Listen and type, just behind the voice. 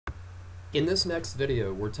In this next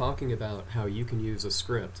video, we're talking about how you can use a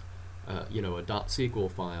script, a .SQL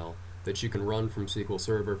file that you can run from SQL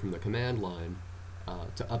Server from the command line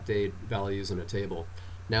to update values in a table.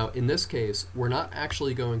 Now, in this case, we're not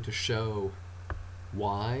actually going to show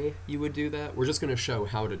why you would do that. We're just going to show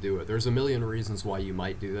how to do it. There's a million reasons why you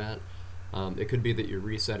might do that. It could be that you're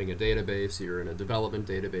resetting a database, you're in a development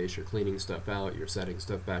database, you're cleaning stuff out, you're setting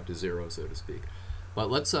stuff back to zero, so to speak. But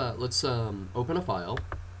let's open a file.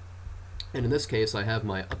 And in this case, I have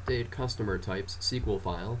my update customer types SQL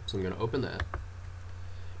file, so I'm going to open that.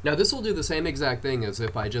 Now this will do the same exact thing as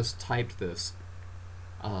if I just typed this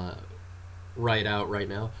right out right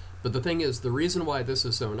now. But the thing is, the reason why this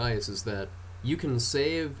is so nice is that you can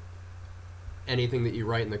save anything that you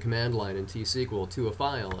write in the command line in T-SQL to a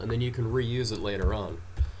file, and then you can reuse it later on.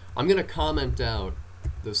 I'm going to comment out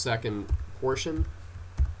the second portion,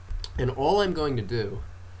 and all I'm going to do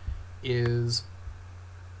is,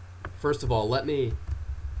 first of all, let me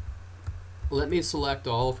select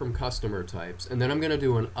all from customer types, and then I'm going to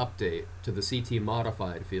do an update to the CT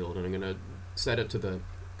modified field, and I'm going to set it to the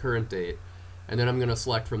current date, and then I'm going to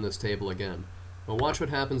select from this table again. Now watch what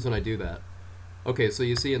happens when I do that. Okay, so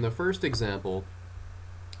you see in the first example,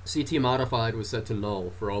 CT modified was set to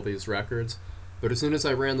null for all these records, but as soon as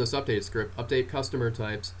I ran this update script, update customer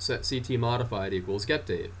types, set CT modified equals get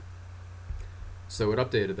date. So it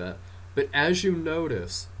updated that. But as you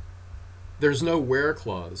notice, there's no where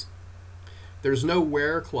clause. There's no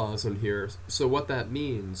where clause in here, so what that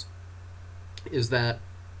means is that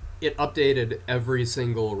it updated every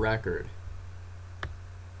single record.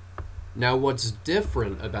 Now what's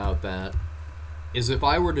different about that is if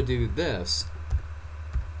I were to do this,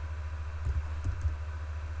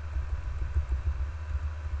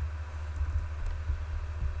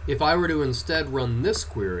 if I were to instead run this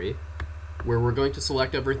query, where we're going to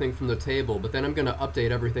select everything from the table, but then I'm going to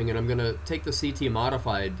update everything, and I'm going to take the CT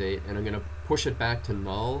modified date and I'm going to push it back to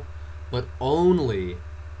null, but only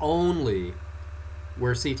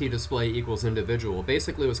where CT display equals individual.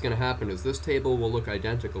 Basically what's going to happen is this table will look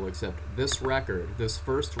identical, except this record, this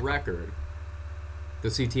first record, the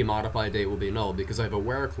CT modified date will be null because I have a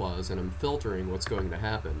where clause and I'm filtering what's going to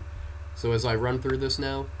happen. So as I run through this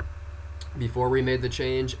now, before we made the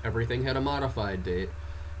change, everything had a modified date.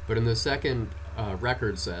 But in the second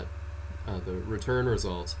record set, the return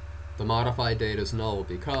results, the modified date is null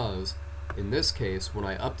because, in this case, when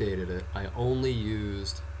I updated it, I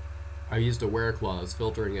used a where clause,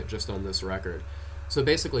 filtering it just on this record. So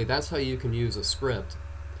basically, that's how you can use a script,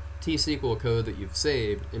 T-SQL code that you've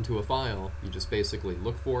saved, into a file. You just basically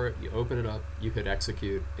look for it, you open it up, you hit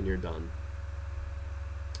execute, and you're done.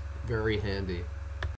 Very handy.